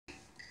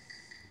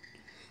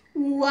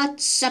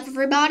What's up,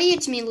 everybody?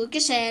 It's me,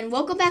 Lucas, and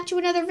welcome back to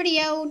another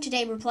video.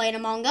 Today we're playing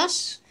Among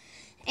Us,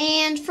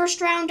 and first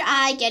round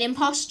I get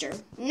imposter.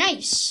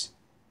 Nice.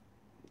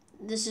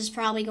 This is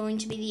probably going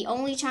to be the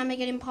only time I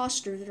get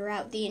imposter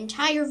throughout the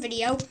entire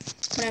video,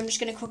 but I'm just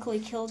going to quickly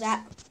kill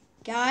that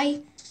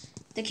guy.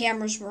 The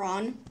cameras were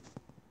on.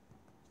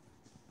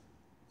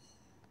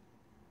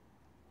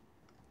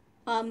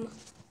 I'm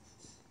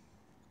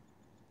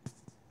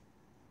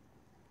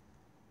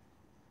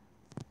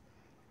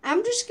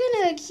just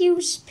gonna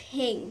accuse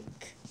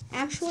Pink.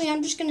 Actually,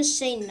 I'm just gonna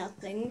say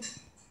nothing.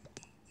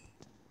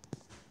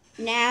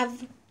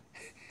 Nav.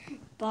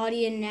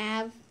 Body and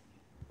Nav.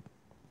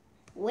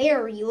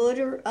 Where are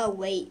you? Oh,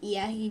 wait.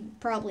 Yeah, he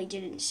probably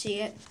didn't see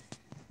it.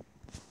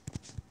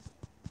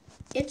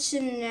 It's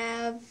in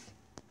Nav.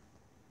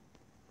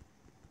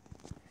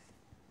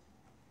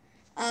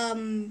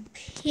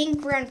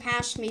 Pink ran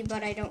past me,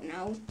 but I don't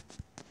know.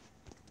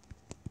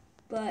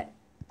 But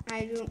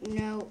I don't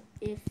know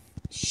if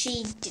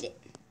she did it.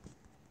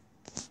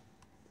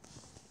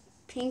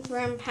 Pink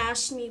ran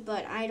past me,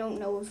 but I don't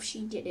know if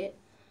she did it.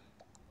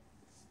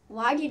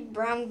 Why did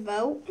Brown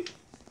vote?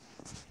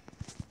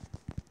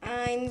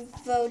 I'm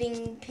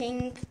voting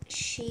Pink.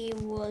 She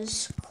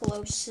was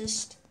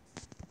closest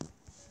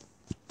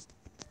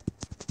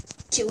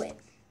to it.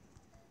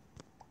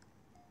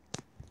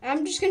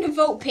 I'm just gonna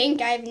vote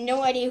Pink. I have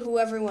no idea who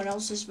everyone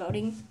else is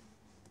voting.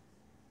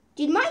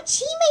 Did my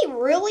teammate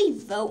really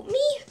vote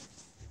me?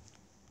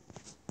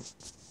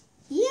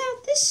 Yeah,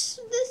 this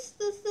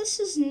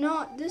is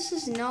not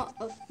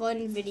a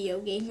fun video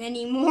game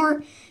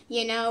anymore,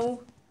 you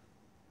know.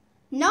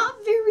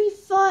 Not very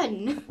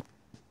fun.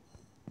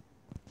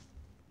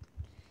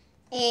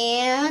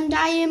 And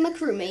I am a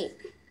crewmate.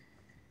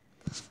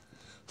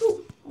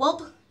 Ooh,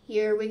 well,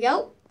 here we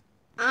go.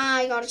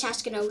 I got a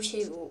task in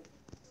O2.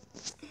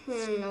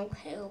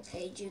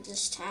 Okay, do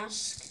this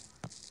task.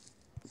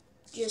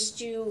 Just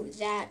do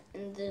that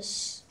and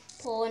this,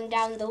 pulling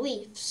down the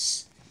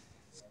leaves.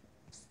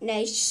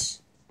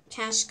 Nice.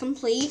 Task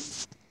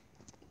complete.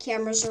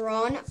 Cameras are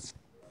on.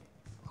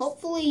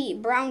 Hopefully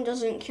Brown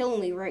doesn't kill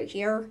me right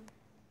here.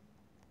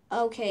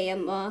 Okay,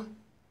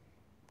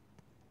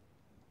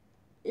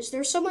 is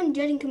there someone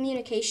getting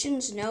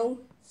communications? No.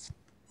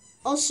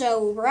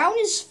 Also, Brown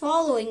is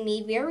following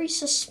me very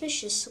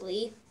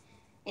suspiciously,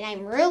 and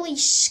I'm really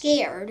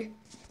scared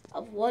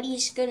of what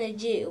he's gonna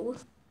do.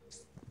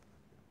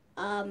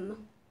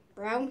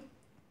 Brown?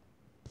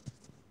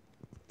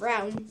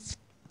 Brown,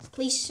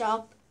 please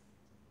stop.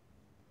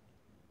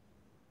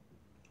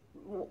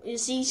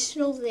 Is he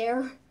still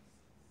there?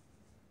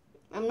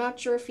 I'm not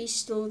sure if he's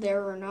still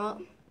there or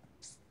not.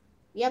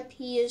 Yep,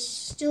 he is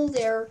still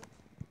there.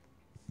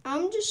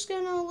 I'm just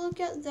gonna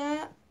look at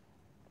that.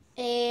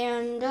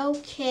 And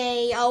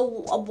okay,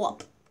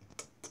 whoop.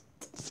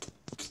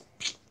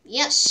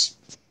 Yes.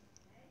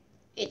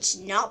 It's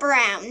not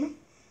Brown.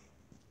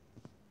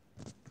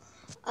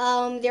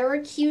 They're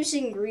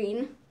accusing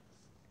Green.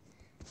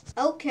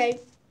 Okay.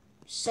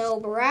 So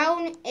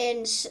Brown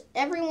and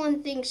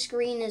everyone thinks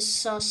Green is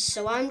sus,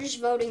 so I'm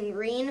just voting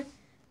Green.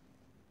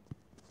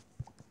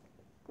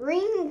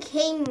 Green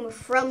came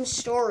from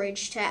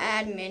storage to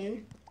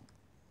admin.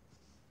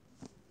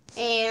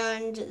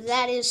 And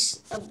that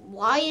is,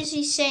 why is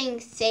he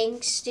saying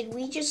thanks? Did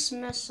we just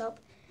mess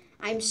up?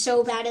 I'm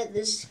so bad at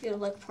this. Good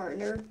luck,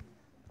 partner.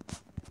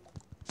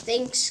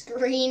 Thanks,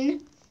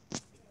 Green.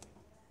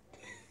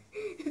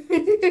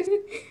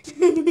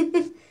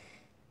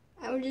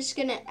 I'm just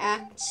gonna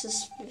act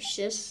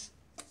suspicious.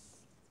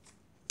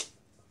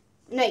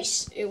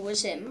 Nice, it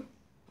was him.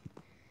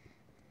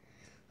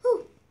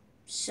 Whew.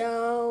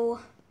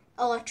 So,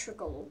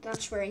 electrical,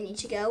 that's where I need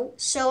to go.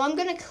 So I'm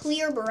gonna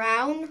clear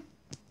Brown.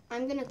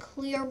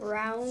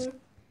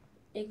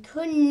 It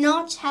could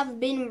not have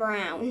been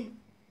Brown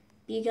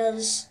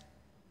because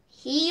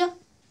he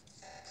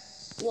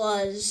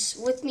was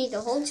with me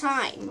the whole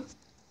time.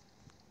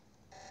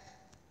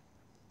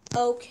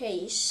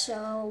 Okay,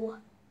 so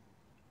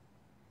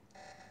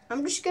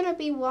I'm just gonna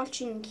be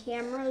watching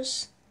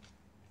cameras.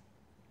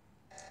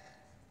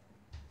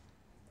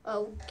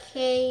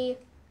 Okay,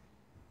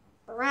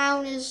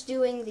 Brown is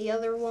doing the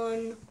other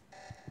one.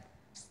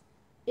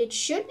 It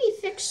should be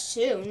fixed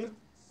soon.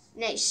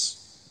 Nice.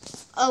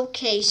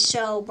 Okay,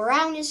 so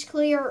Brown is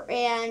clear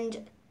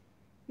and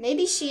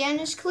maybe Cien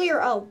is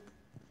clear. Oh,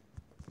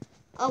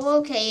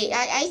 okay.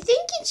 I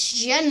think it's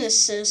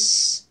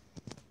Genesis.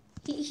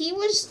 He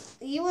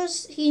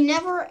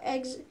never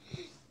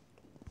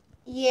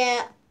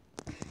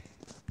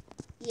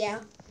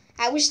Yeah.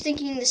 I was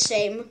thinking the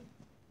same.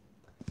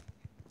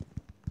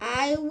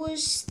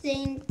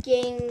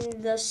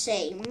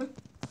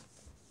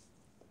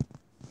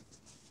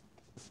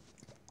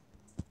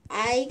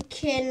 I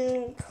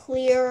can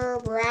clear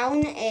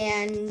Brown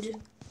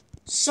and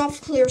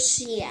soft clear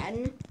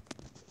Cien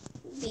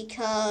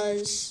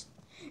because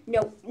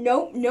no.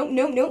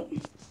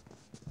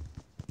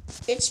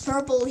 It's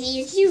purple.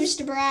 He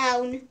accused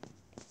Brown.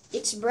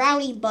 It's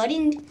Brownie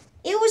buttoned.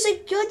 It was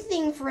a good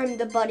thing for him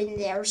to button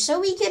there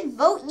so he could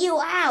vote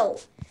you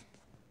out.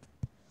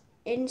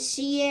 And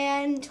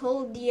Cyan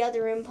told the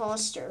other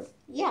imposter.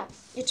 Yeah,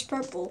 it's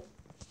purple.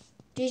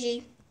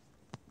 GG.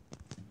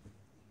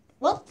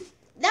 Well,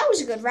 that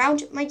was a good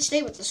round. Might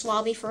stay with this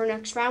lobby for our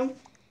next round.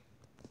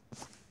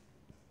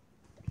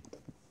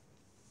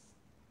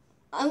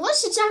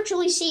 Unless it's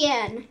actually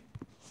Cyan.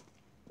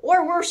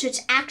 Or worse,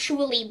 it's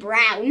actually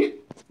brown.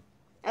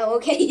 Oh,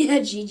 okay, yeah,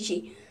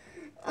 GG.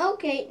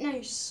 Okay,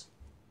 nice.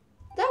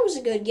 That was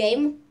a good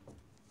game.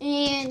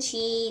 And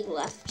he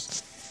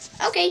left.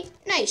 Okay,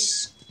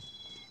 nice.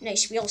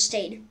 Nice, we all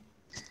stayed.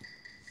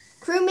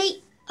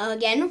 Crewmate,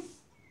 again,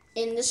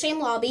 in the same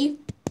lobby.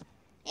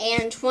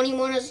 And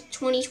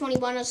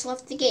 2021 has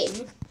left the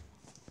game.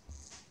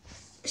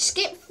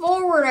 Skip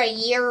forward a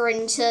year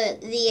into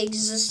the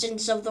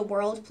existence of the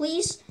world,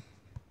 please.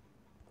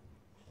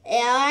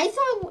 I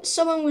thought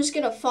someone was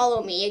going to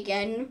follow me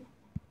again.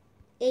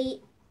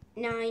 8,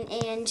 9,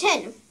 and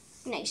 10.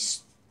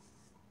 Nice.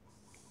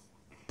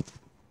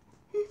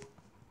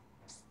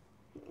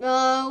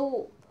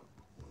 Oh,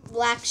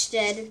 Black's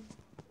dead.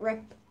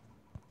 Rip.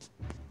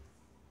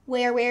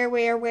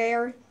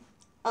 Where?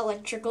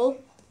 Electrical.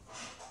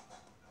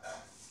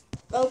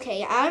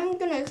 Okay, I'm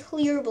gonna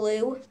clear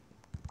blue.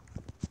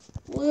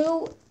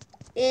 Blue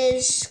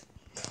is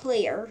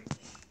clear.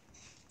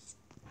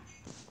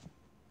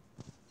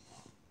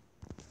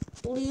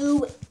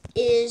 Blue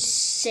is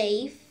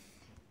safe.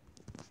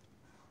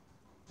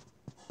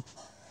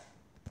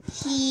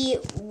 He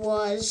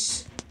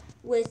was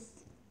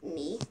with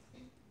me.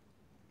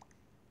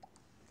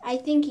 I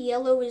think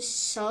yellow is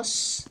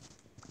sus.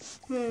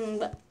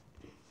 But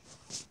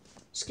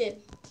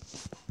skip.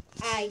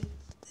 I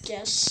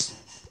guess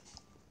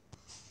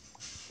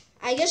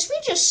we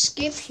just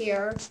skip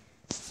here.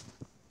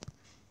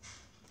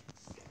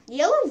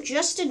 Yellow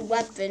just did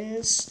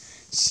weapons.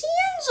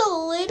 Cyan's a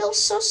little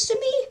sus to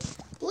me.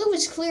 Blue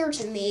is clear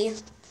to me.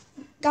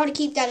 Gotta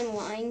keep that in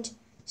mind.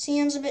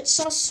 Cyan's a bit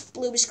sus.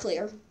 Blue is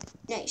clear.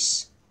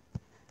 Nice.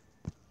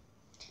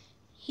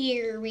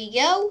 Here we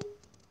go.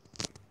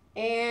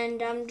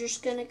 And I'm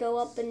just gonna go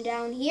up and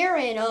down here,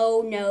 and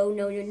oh no.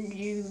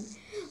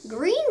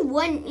 Green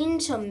went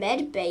into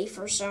medbay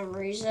for some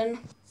reason.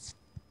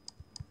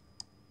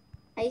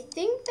 I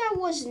think that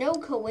was no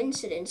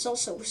coincidence.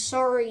 Also,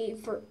 sorry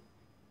for...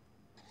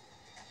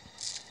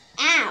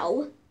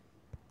 Ow.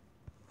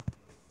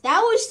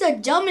 That was the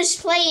dumbest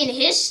play in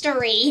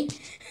history.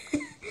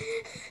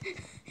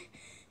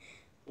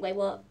 Wait,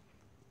 what?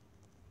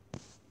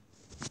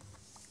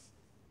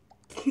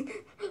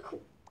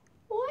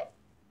 What?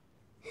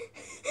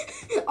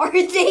 Are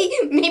they?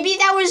 Maybe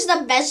that was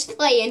the best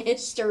play in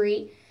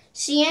history.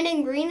 Cyan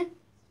and green?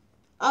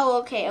 Oh,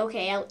 okay.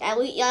 At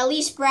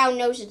least brown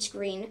knows it's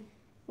green.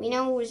 We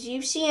know it was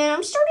you, Cyan.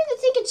 I'm starting to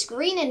think it's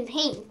green and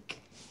pink.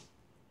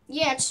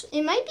 Yeah,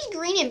 it might be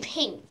green and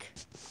pink.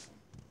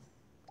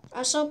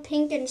 I saw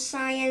pink and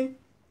cyan,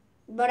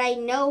 but I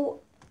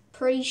know,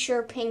 pretty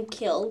sure pink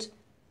killed.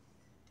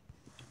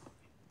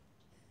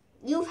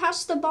 You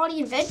has the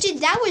body invented?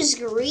 That was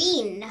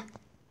green.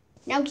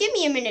 Now give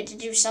me a minute to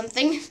do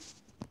something.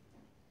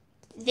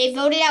 They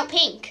voted out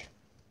pink.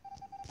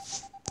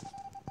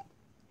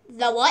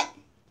 The what?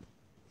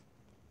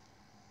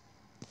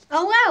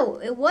 Oh wow,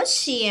 it was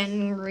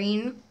cyan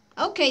green.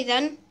 Okay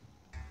then.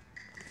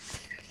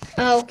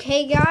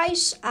 Okay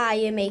guys, I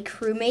am a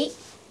crewmate.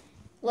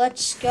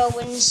 Let's go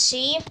and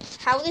see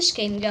how this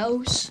game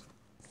goes.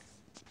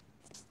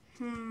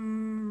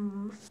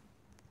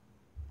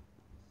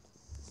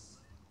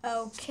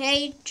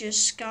 Okay,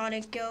 just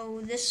gotta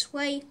go this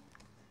way.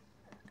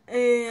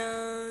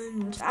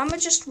 And I'ma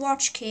just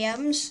watch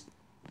cams.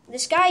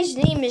 This guy's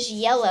name is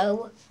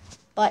Yellow,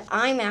 but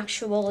I'm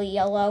actually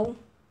yellow.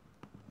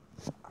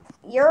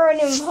 You're an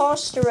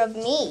imposter of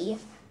me.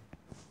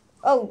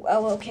 Oh,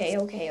 okay.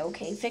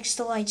 Fix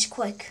the lights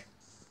quick.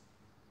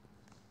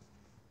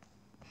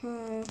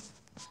 Green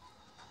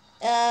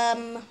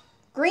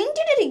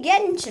did it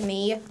again to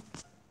me.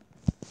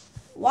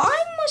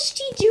 Why must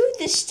he do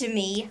this to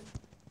me?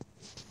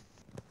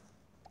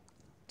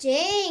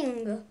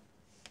 Dang.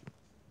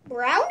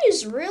 Brown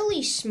is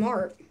really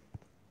smart.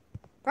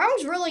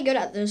 Brown's really good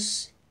at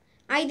this.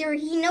 Either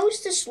he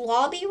knows this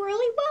lobby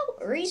really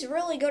well, or he's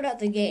really good at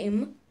the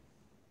game.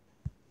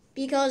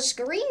 Because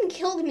Green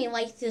killed me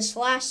like this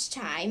last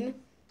time.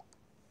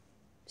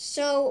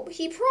 So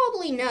he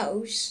probably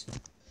knows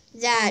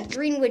that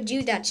Green would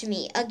do that to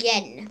me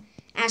again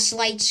as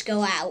lights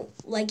go out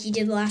like he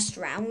did last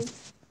round.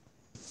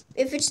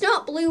 If it's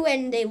not blue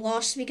and they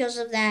lost because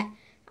of that,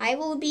 I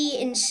will be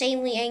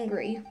insanely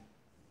angry.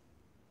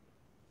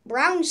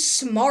 Brown's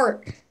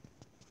smart.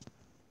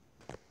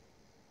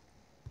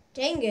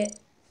 Dang it.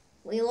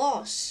 We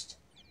lost.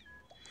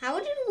 How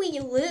did we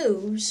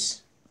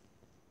lose?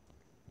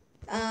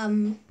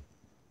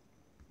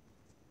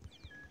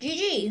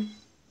 GG.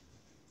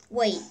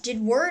 Wait,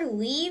 did Word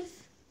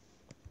leave?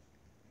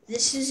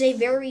 This is a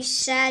very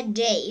sad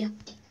day.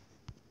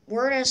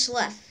 Word has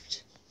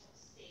left.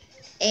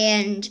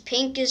 And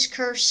Pink is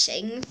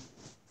cursing.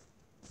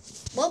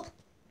 Well,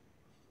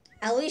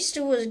 at least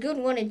it was good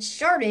when it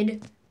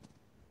started.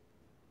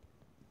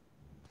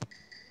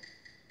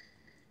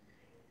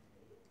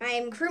 I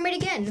am crewmate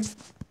again.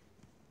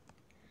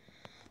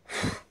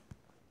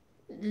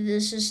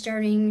 This is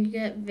starting to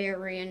get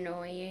very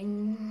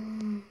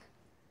annoying.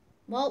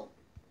 Well,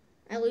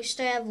 at least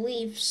I have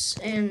leaves,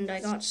 and I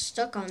got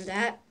stuck on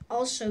that.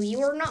 Also, you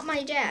are not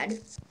my dad.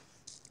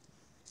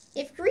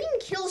 If green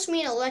kills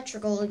me in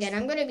electrical again,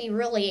 I'm gonna be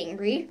really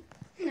angry.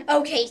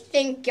 Okay,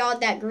 thank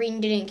God that green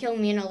didn't kill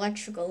me in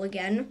electrical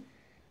again.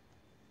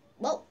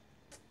 Well,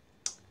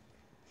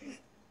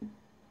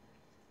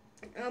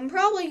 I'm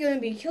probably gonna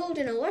be killed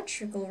in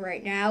electrical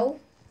right now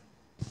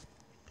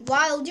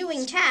while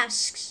doing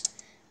tasks.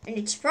 And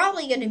it's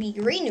probably gonna be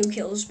green who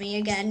kills me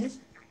again.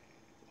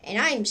 And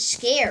I'm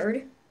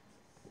scared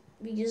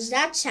because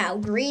that's how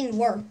green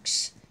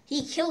works.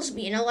 He kills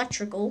me in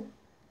electrical.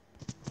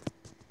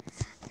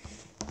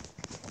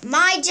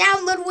 My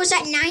download was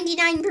at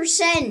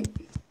 99%.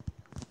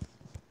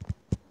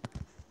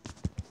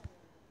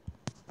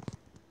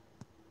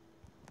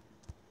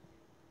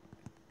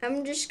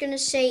 I'm just gonna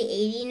say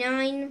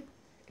 89.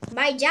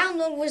 My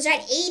download was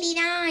at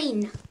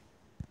 89.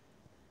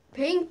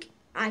 Pink,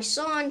 I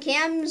saw on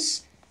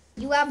cams,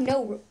 you have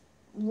no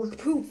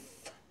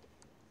reproof.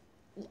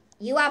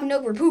 You have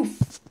no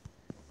reproof.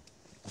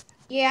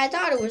 Yeah, I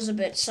thought it was a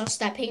bit sus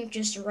that Pink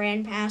just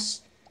ran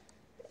past.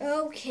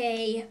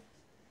 Okay.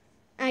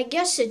 I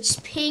guess it's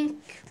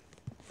Pink.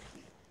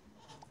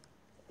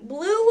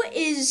 Blue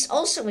is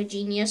also a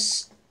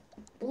genius.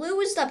 Blue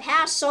is the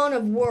pass on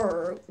of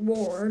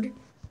Ward.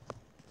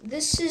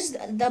 This is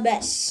the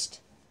best.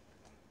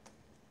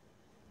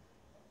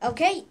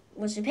 Okay,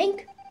 was it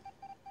Pink?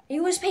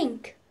 It was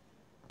Pink.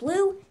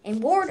 Blue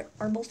and Ward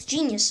are both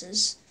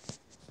geniuses.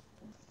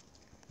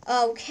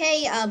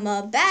 Okay,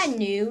 bad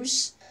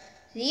news.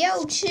 The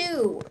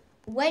O2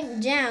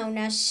 went down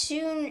as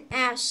soon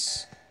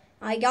as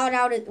we got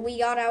out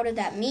of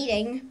that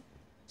meeting.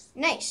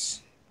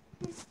 Nice.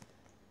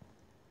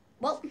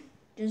 Well,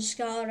 just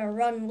gotta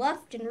run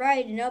left and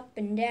right and up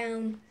and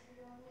down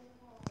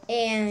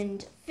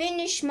and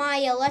finish my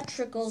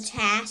electrical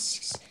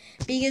tasks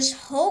because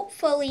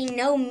hopefully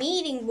no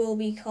meeting will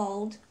be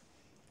called,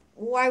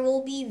 or I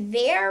will be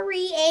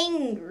very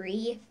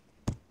angry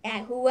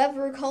at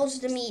whoever calls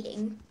the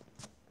meeting.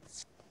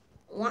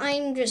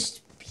 Lime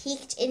just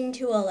peeked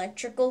into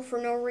electrical for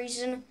no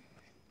reason.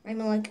 I'm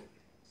like,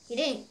 he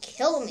didn't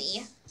kill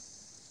me.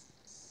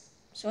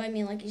 So I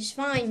mean, like, he's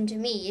fine to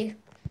me.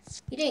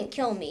 He didn't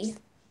kill me.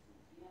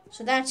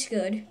 So that's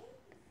good.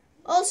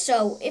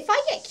 Also, if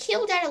I get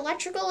killed at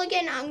electrical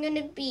again, I'm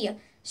gonna be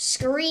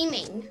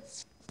screaming.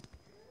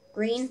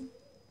 Green,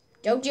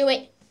 don't do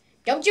it.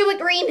 Don't do it,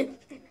 Green.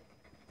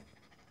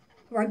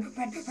 Run,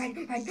 run,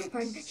 run, run,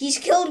 run. He's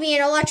killed me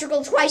in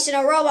electrical twice in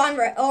a row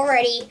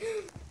already.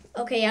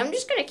 Okay, I'm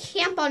just gonna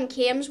camp on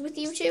cams with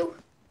you two.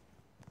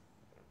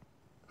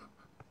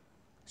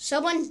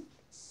 Someone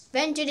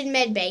vented in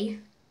medbay.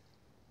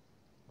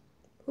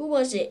 Who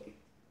was it?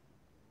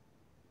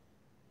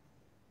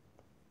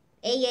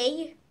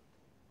 AA?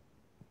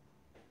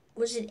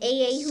 Was it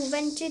AA who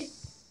vented?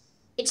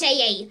 It's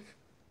AA.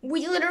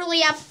 We literally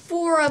have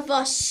 4 of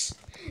us.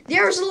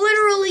 There's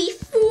literally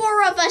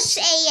 4 of us,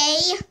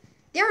 AA.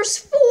 There's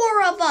 4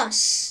 of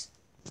us.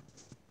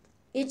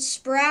 It's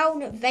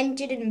brown,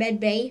 vented in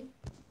medbay.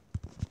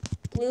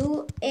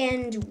 Blue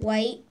and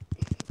white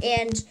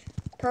and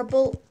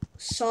purple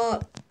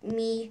saw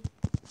me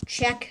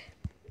check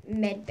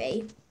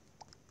medbay.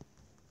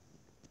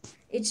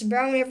 It's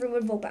brown,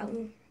 everyone vote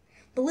brown.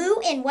 Blue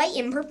and white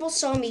and purple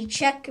saw me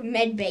check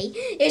medbay.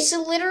 It's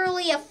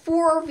literally a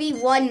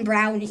 4v1,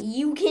 Brown.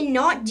 You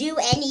cannot do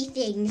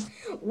anything.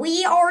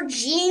 We are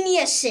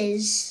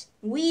geniuses.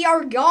 We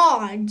are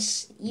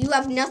gods. You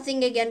have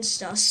nothing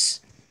against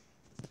us.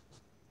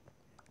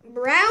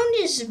 Brown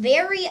is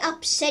very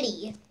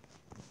upsetty.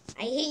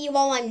 I hate you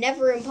all. I'm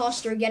never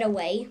imposter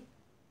getaway.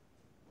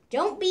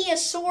 Don't be a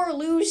sore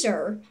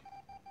loser.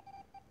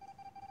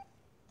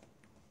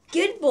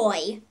 Good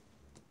boy.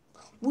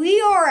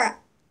 We are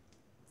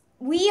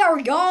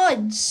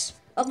gods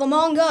of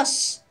Among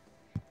Us.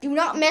 Do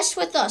not mess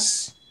with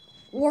us,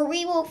 or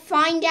we will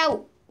find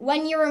out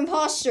when you're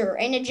imposter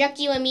and eject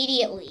you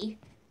immediately.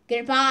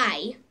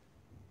 Goodbye.